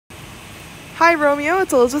Hi Romeo,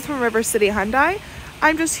 it's Elizabeth from River City Hyundai.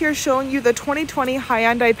 I'm just here showing you the 2020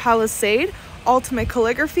 Hyundai Palisade Ultimate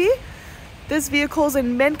Calligraphy. This vehicle is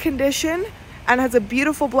in mint condition and has a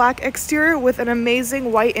beautiful black exterior with an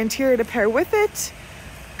amazing white interior to pair with it.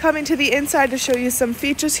 Coming to the inside to show you some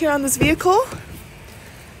features here on this vehicle.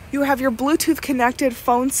 You have your Bluetooth connected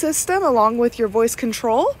phone system along with your voice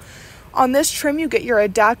control. On this trim you get your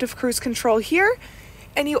adaptive cruise control here,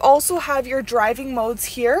 and you also have your driving modes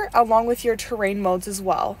here along with your terrain modes as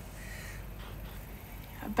well.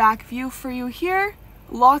 A back view for you here,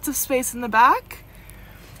 lots of space in the back.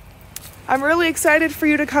 I'm really excited for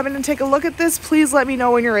you to come in and take a look at this. Please let me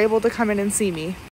know when you're able to come in and see me.